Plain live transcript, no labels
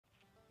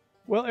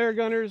Well, air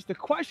gunners, the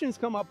questions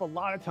come up a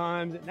lot of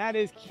times, and that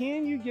is,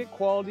 can you get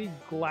quality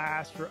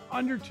glass for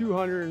under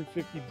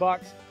 250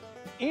 bucks?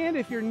 And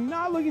if you're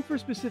not looking for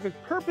specific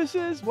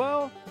purposes,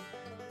 well,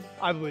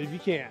 I believe you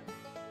can.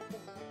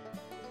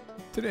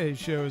 Today's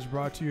show is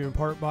brought to you in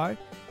part by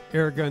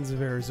Air Guns of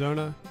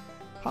Arizona,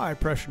 High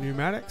Pressure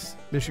Pneumatics,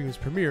 Michigan's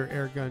premier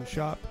air gun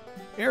shop,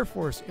 Air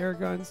Force Air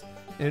Guns,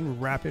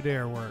 and Rapid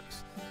Air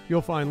Works.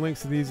 You'll find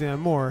links to these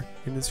and more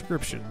in the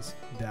descriptions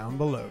down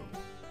below.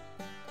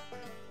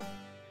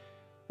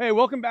 Hey,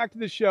 welcome back to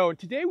the show.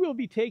 Today we'll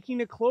be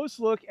taking a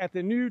close look at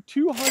the new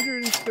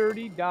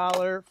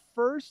 $230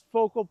 first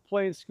focal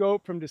plane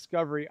scope from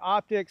Discovery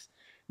Optics.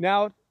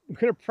 Now, I'm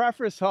going to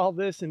preface all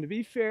this, and to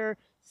be fair,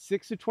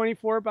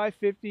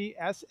 6-24x50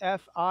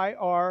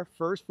 SFIR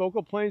first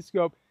focal plane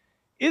scope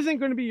isn't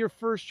going to be your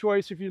first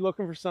choice if you're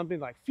looking for something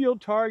like field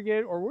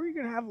target or where you're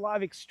going to have a lot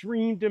of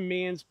extreme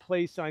demands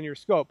placed on your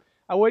scope.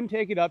 I wouldn't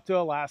take it up to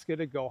Alaska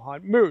to go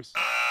hunt moose.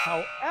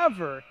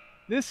 However,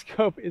 this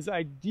scope is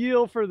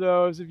ideal for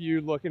those of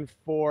you looking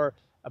for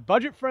a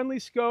budget-friendly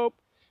scope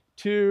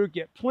to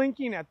get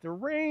plinking at the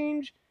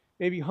range,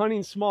 maybe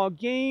hunting small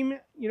game,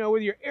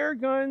 with your air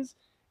guns.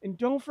 And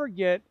don't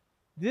forget,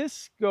 this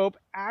scope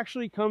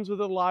actually comes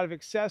with a lot of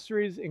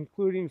accessories,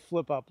 including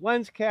flip-up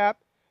lens cap,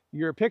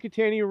 your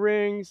Picatinny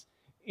rings,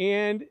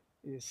 and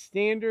is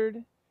standard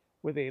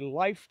with a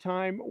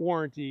lifetime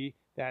warranty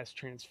that's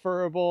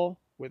transferable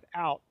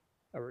without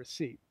a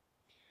receipt.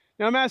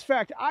 Now, matter of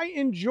fact, I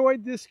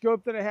enjoyed this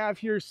scope that I have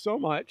here so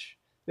much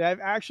that I've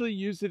actually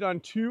used it on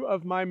two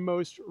of my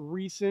most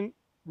recent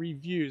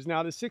reviews.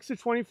 Now, the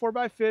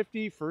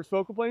 6-24x50 first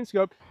focal plane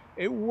scope,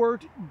 it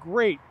worked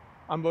great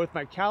on both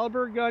my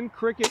caliber gun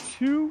Cricket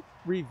 2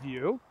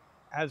 review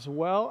as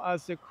well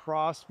as the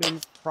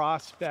Crossman's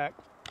Prospect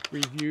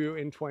review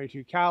in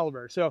 22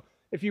 caliber. So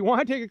if you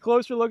want to take a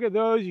closer look at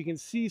those, you can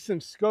see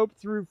some scope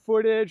through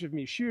footage of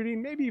me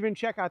shooting, maybe even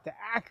check out the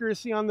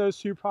accuracy on those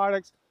two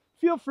products.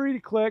 Feel free to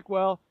click,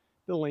 the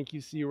link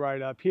you see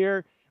right up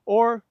here,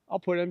 or I'll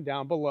put them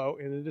down below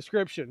in the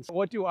description. So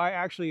what do I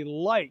actually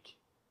like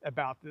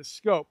about this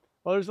scope?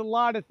 Well, there's a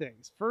lot of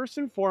things. First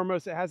and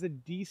foremost, it has a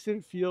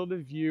decent field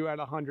of view at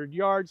 100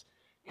 yards,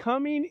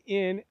 coming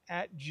in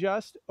at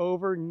just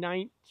over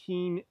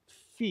 19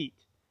 feet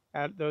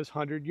at those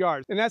 100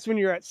 yards. And that's when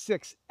you're at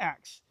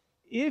 6x.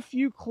 If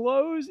you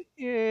close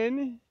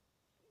in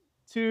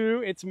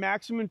to its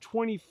maximum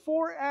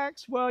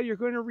 24x, well, you're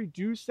going to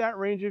reduce that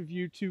range of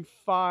view to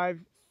 5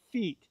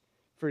 feet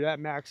for that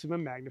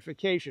maximum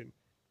magnification.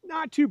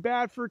 Not too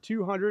bad for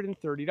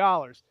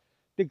 $230.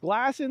 The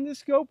glass in this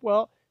scope,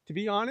 well, to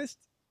be honest,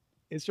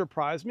 it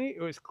surprised me.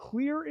 It was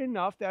clear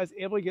enough that I was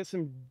able to get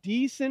some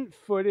decent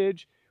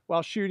footage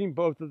while shooting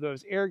both of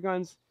those air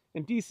guns,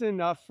 and decent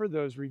enough for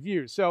those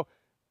reviews. So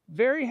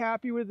very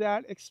happy with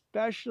that,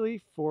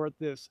 especially for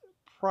this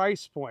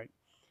price point.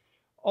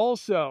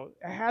 Also,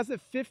 it has a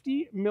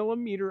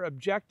 50mm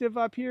objective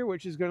up here,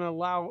 which is going to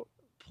allow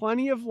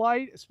plenty of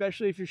light,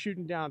 especially if you're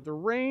shooting down at the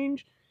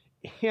range.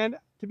 And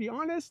to be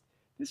honest,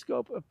 this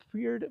scope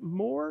appeared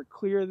more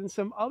clear than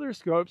some other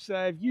scopes that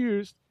I've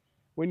used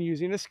when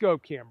using a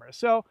scope camera.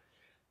 So,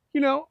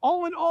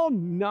 all in all,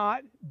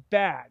 not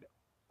bad.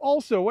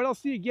 Also, what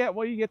else do you get?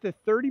 Well, you get the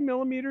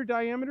 30mm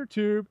diameter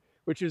tube,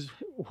 which is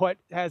what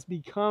has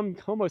become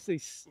almost a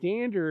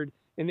standard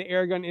in the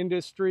airgun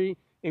industry.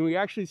 And we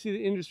actually see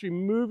the industry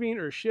moving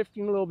or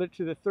shifting a little bit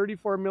to the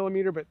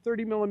 34mm, but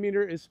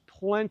 30mm is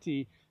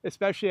plenty,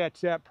 especially at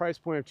that price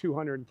point of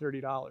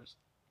 $230.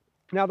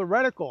 Now, the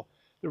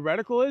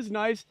reticle is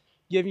nice,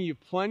 giving you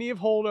plenty of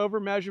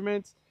holdover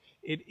measurements.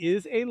 It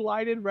is a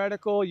lighted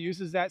reticle,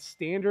 uses that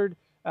standard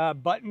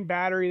button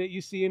battery that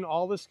you see in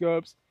all the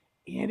scopes,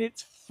 and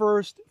it's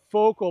first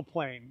focal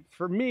plane.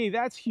 For me,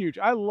 that's huge.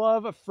 I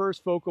love a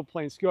first focal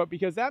plane scope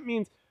because that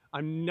means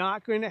I'm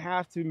not going to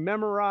have to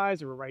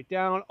memorize or write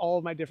down all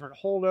of my different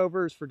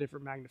holdovers for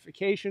different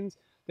magnifications.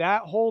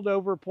 That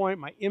holdover point,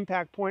 my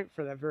impact point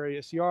for that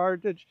various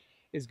yardage,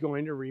 is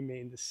going to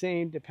remain the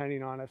same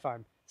depending on if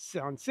I'm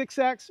on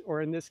 6x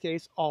or in this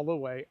case, all the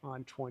way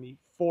on 24x.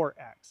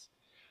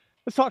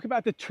 Let's talk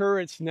about the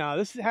turrets now.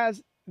 This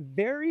has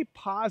very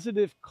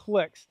positive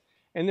clicks,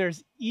 and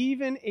there's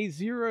even a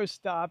zero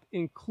stop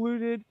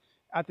included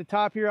at the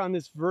top here on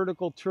this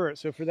vertical turret.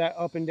 So for that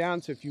up and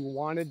down, so if you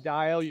want to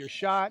dial your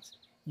shots,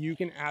 you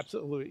can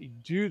absolutely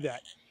do that.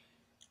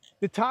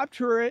 The top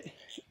turret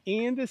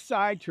and the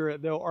side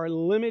turret, though, are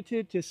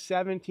limited to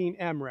 17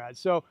 MRAD.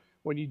 So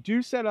when you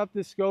do set up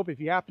this scope, if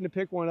you happen to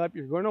pick one up,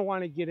 you're going to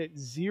want to get it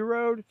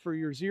zeroed for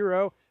your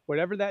zero,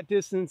 whatever that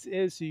distance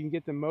is, so you can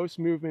get the most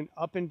movement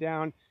up and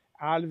down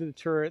out of the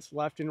turrets,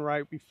 left and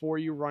right, before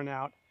you run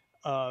out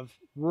of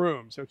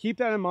room. So keep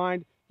that in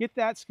mind. Get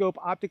that scope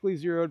optically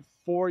zeroed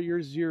for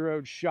your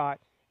zeroed shot,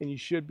 and you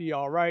should be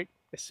all right,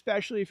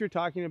 especially if you're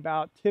talking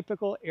about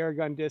typical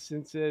airgun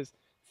distances,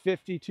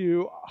 50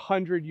 to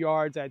 100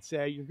 yards, I'd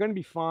say. You're going to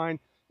be fine.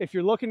 If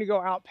you're looking to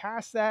go out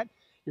past that,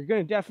 you're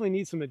going to definitely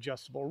need some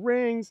adjustable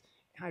rings,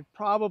 and I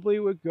probably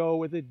would go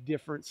with a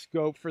different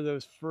scope for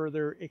those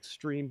further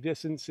extreme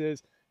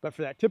distances. But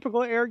for that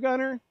typical air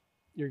gunner,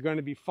 you're going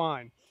to be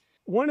fine.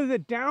 One of the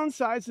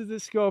downsides of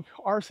this scope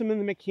are some of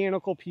the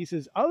mechanical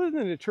pieces other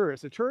than the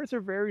turrets. The turrets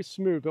are very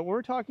smooth, but when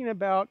we're talking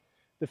about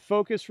the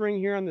focus ring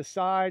here on the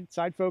side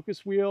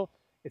focus wheel,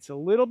 it's a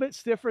little bit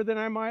stiffer than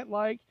I might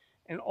like.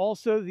 And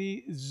also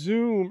the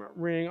zoom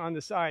ring on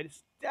the side,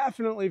 it's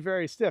definitely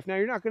very stiff. Now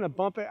you're not going to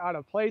bump it out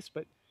of place,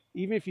 but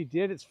even if you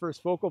did, it's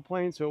first focal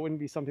plane, so it wouldn't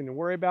be something to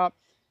worry about.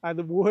 I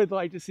would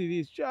like to see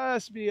these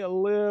just be a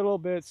little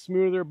bit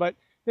smoother, but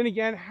then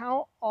again,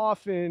 how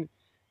often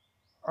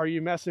are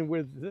you messing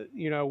with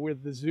the,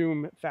 with the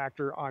zoom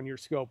factor on your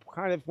scope?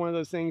 Kind of one of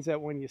those things that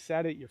when you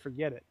set it, you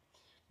forget it.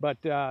 But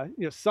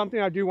something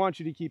I do want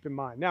you to keep in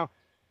mind. Now,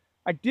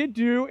 I did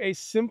do a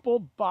simple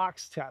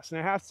box test,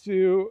 and I have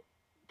to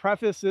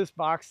preface this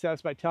box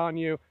test by telling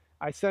you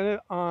I set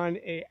it on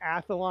a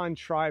Athlon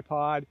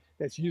tripod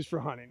that's used for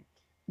hunting.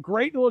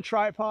 Great little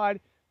tripod,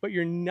 but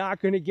you're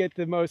not going to get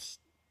the most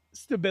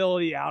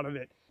stability out of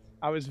it.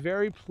 I was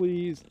very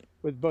pleased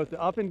with both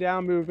the up and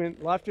down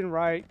movement, left and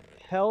right,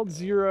 held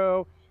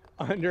 0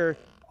 under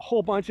a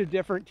whole bunch of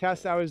different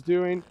tests I was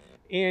doing,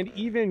 and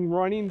even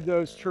running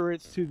those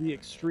turrets to the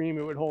extreme,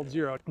 it would hold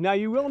 0. Now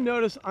you will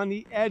notice on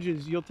the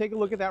edges, you'll take a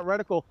look at that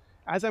reticle,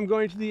 as I'm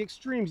going to the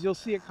extremes, you'll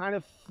see it kind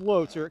of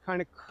floats or it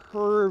kind of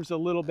curves a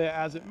little bit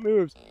as it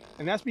moves.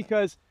 And that's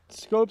because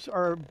scopes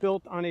are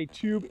built on a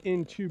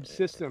tube-in-tube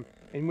system.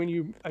 And when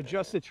you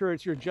adjust the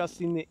turrets, you're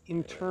adjusting the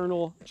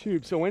internal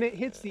tube. So when it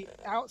hits the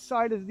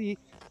outside of the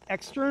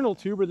external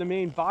tube or the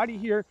main body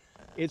here,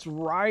 it's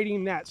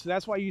riding that. So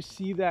that's why you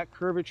see that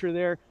curvature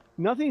there.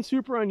 Nothing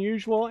super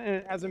unusual,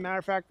 and as a matter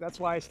of fact, that's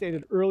why I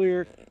stated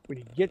earlier, when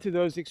you get to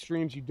those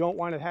extremes, you don't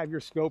want to have your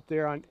scope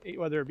there on,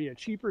 whether it be a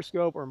cheaper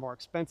scope or a more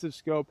expensive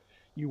scope.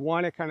 You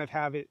want to kind of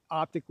have it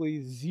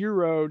optically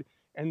zeroed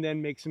and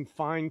then make some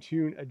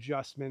fine-tune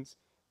adjustments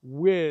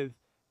with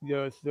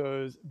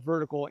those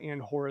vertical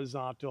and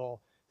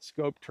horizontal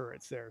scope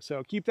turrets there.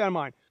 So keep that in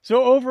mind.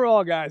 So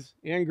overall, guys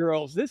and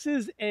girls, this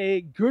is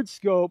a good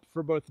scope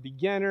for both the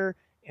beginner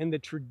and the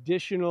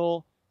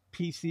traditional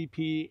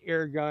PCP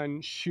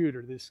airgun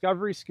shooter. The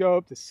Discovery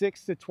scope, the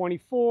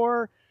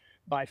 6-24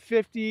 by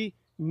 50,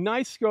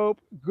 nice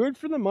scope, good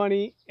for the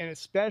money, and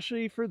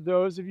especially for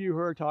those of you who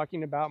are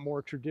talking about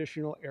more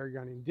traditional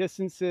airgunning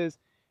distances,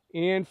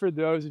 and for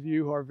those of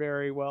you who are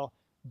very well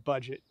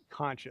budget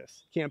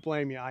conscious. Can't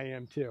blame you, I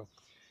am too.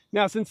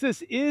 Now, since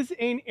this is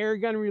an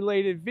airgun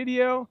related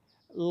video,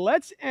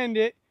 let's end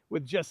it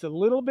with just a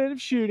little bit of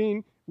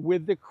shooting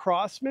with the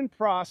Crosman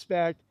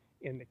Prospect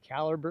and the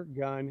Caliber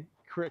gun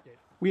Cricket.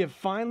 We have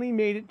finally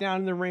made it down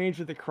in the range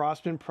with the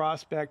Crosman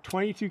Prospect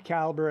 22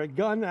 caliber, a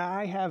gun that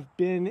I have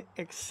been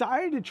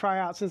excited to try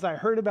out since I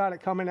heard about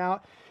it coming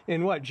out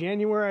in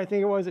January, I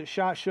think it was, at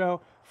SHOT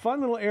Show. Fun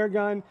little air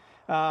gun,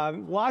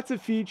 lots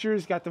of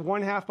features. Got the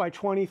 1/2 by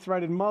 20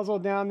 threaded muzzle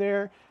down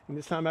there, and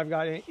this time I've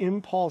got an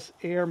impulse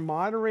air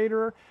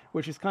moderator,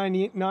 which is kind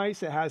of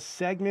nice. It has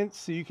segments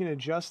so you can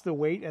adjust the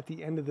weight at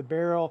the end of the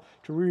barrel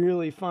to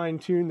really fine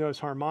tune those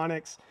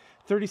harmonics.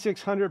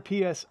 3600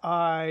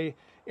 psi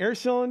air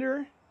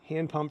cylinder,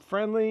 hand pump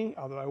friendly,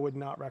 although I would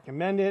not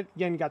recommend it.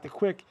 Again, got the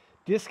quick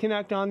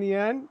disconnect on the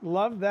end.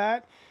 Love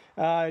that.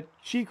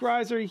 Cheek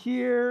riser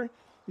here.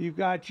 You've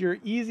got your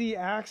easy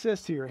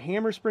access to your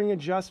hammer spring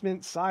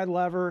adjustment, side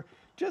lever.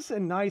 Just a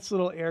nice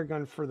little air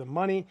gun for the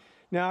money.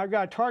 Now I've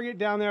got a target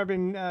down there. I've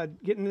been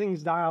getting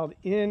things dialed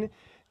in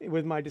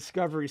with my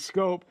Discovery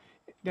scope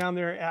down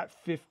there at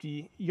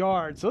 50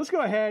 yards. So let's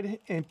go ahead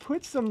and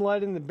put some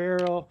lead in the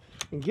barrel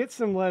and get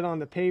some lead on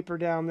the paper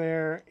down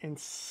there and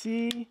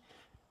see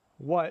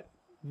what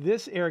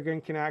this air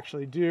gun can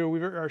actually do.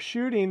 We are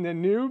shooting the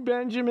new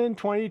Benjamin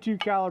 22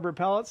 caliber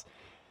pellets.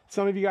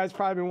 Some of you guys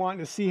probably been wanting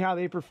to see how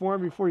they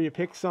perform before you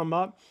pick some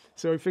up.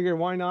 So we figured,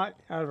 why not,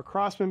 out of a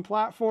Crosman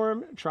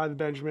platform, try the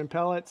Benjamin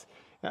pellets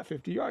at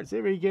 50 yards.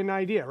 There you get an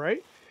idea,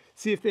 right?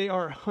 See if they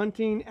are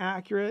hunting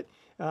accurate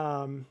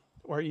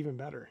or even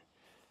better.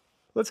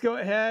 Let's go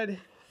ahead,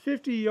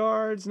 50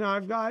 yards. Now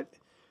I've got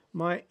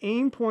my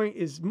aim point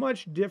is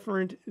much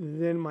different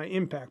than my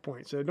impact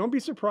point. So don't be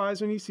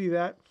surprised when you see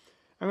that.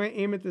 I'm going to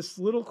aim at this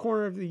little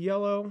corner of the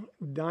yellow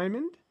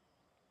diamond.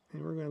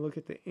 And we're going to look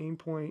at the aim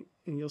point,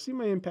 and you'll see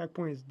my impact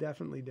point is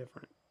definitely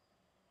different.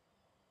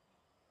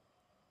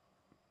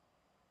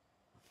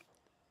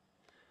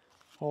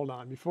 Hold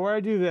on, before I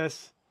do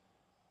this,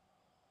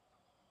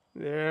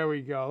 there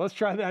we go. Let's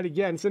try that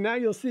again. So now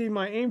you'll see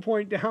my aim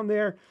point down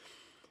there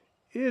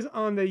is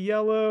on the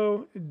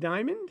yellow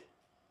diamond,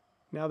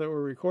 now that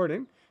we're recording.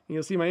 And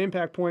you'll see my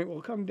impact point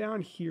will come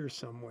down here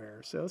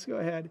somewhere. So let's go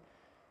ahead,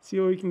 see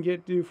what we can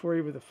do for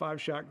you with a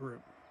 5-shot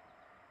group.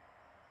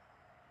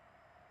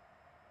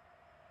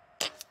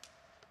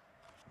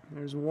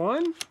 There's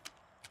one.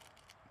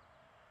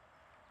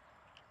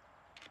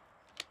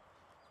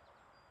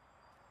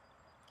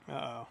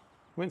 Uh-oh.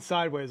 Went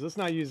sideways. Let's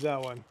not use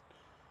that one.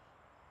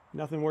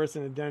 Nothing worse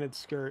than a dented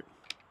skirt.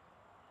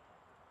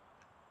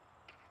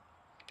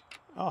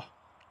 Oh,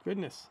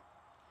 goodness.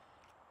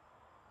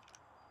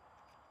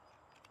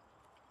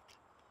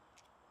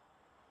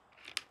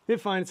 Did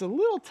find it's a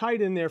little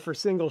tight in there for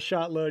single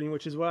shot loading,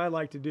 which is what I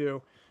like to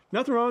do.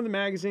 Nothing wrong with the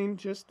magazine,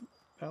 just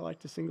I like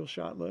to single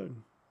shot load.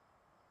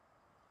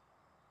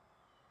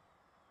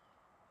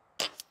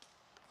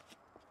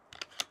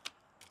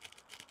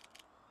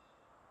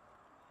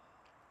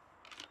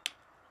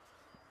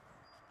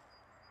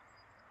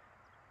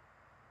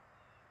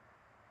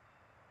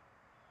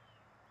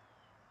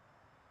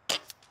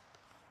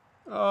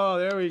 Oh,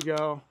 there we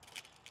go.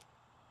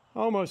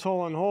 Almost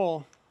hole on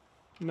hole.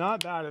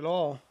 Not bad at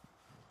all.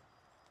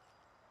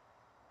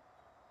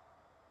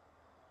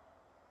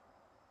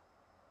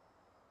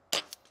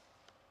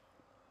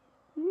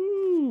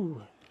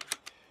 Ooh.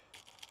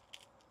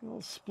 A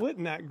little split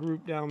in that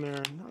group down there.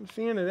 Not a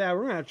fan of that.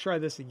 We're going to have to try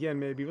this again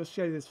maybe. Let's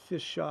try this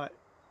fifth shot.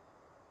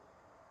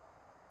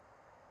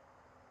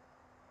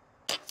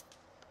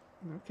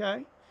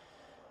 Okay.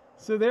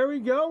 So there we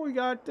go. We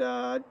got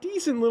a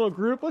decent little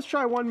group. Let's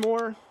try one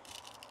more.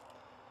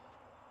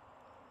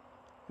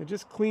 I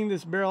just cleaned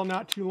this barrel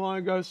not too long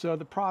ago, so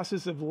the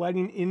process of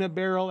letting in a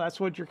barrel, that's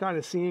what you're kind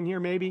of seeing here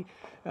maybe,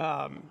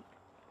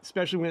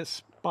 especially when it's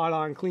spot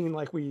on clean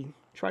like we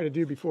try to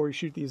do before we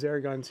shoot these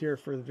air guns here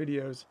for the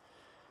videos.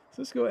 So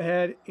let's go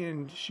ahead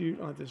and shoot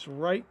on this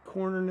right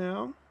corner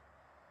now.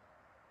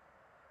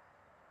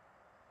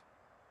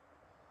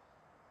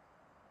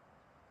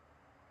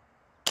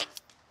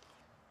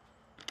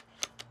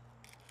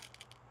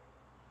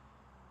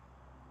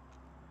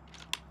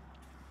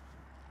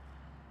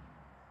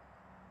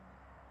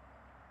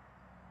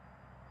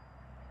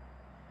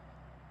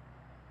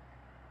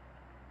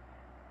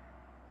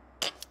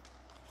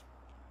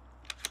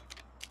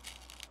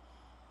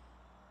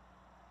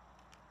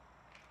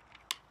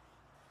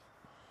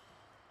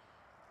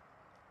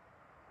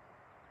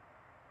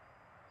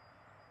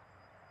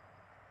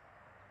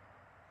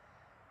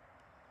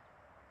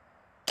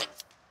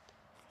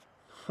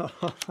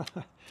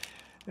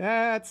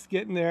 That's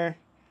getting there.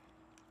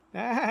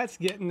 That's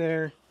getting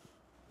there.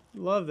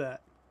 Love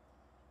that.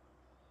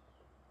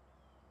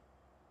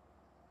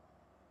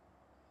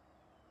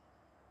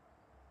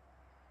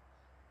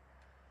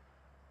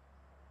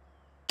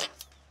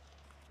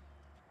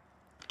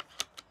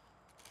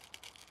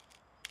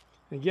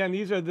 Again,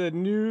 these are the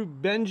new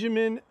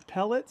Benjamin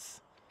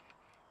pellets.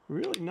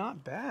 Really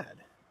not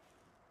bad.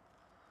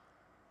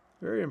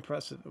 Very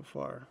impressive so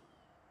far.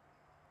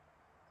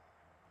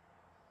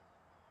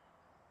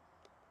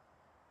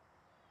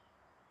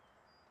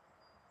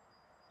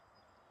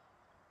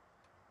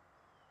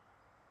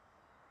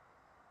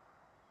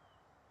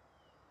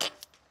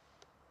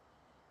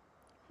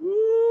 Woo,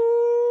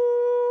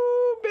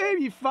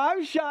 baby,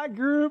 5-shot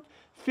group,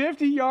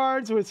 50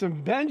 yards with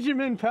some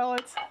Benjamin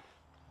pellets.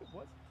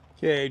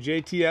 Okay,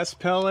 JTS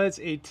pellets,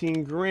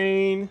 18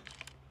 grain.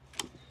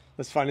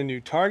 Let's find a new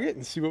target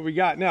and see what we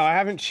got. Now, I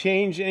haven't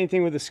changed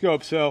anything with the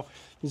scope, so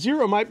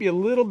 0 might be a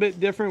little bit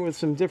different with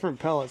some different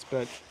pellets,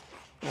 but,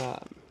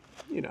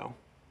 you know,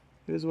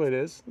 it is what it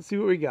is. Let's see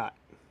what we got.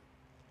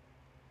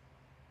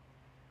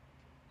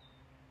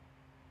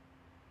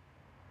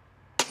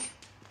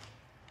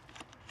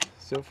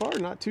 So far,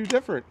 not too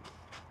different.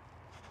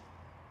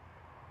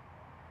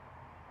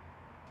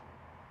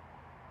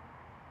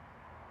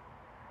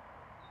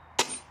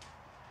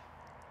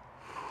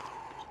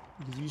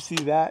 Did you see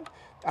that?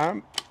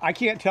 I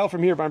can't tell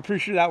from here, but I'm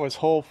pretty sure that was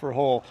hole for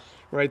hole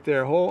right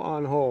there, hole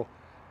on hole.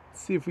 Let's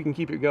see if we can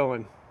keep it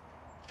going.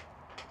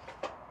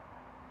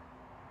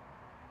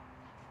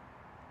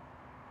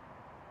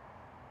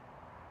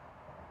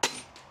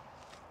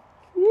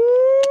 Woo!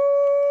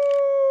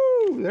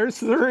 There's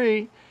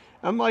 3.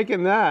 I'm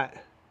liking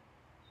that.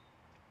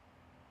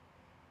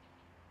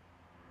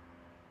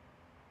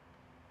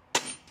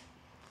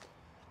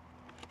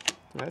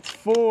 That's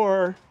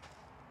 4.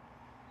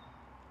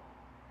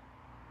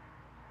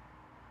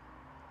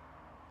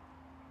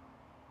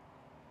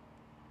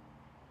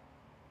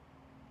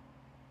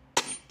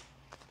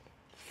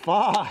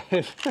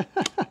 Five.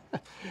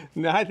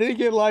 Now, I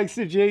think it likes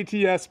the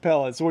JTS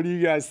pellets. What do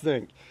you guys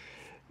think?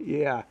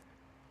 Yeah.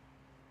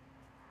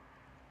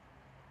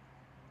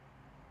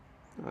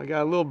 I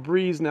got a little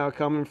breeze now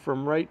coming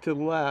from right to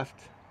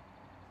left.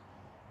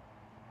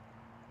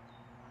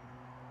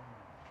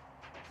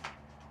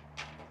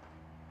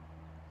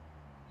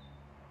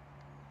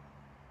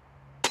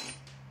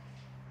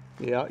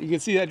 Yeah, you can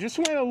see that just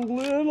went a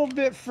little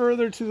bit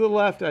further to the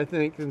left, I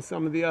think, than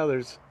some of the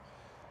others.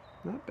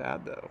 Not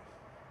bad, though.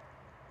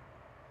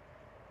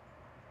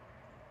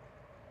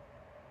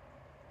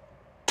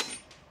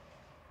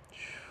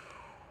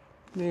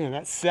 Man,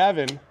 that's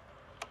 7.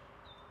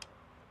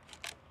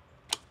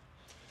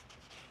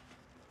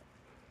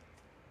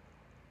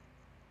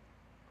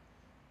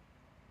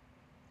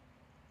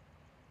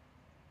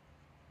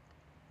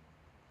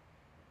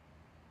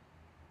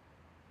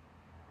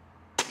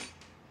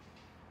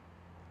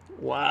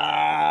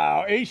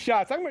 Wow, 8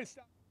 shots. I'm going to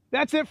stop.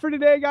 That's it for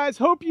today, guys.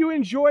 Hope you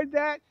enjoyed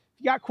that. If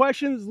you got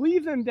questions,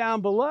 leave them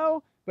down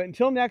below. But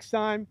until next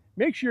time,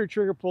 make sure your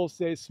trigger pull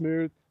stays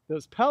smooth,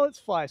 those pellets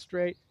fly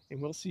straight,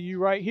 and we'll see you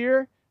right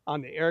here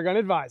on the Airgun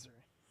Advisor.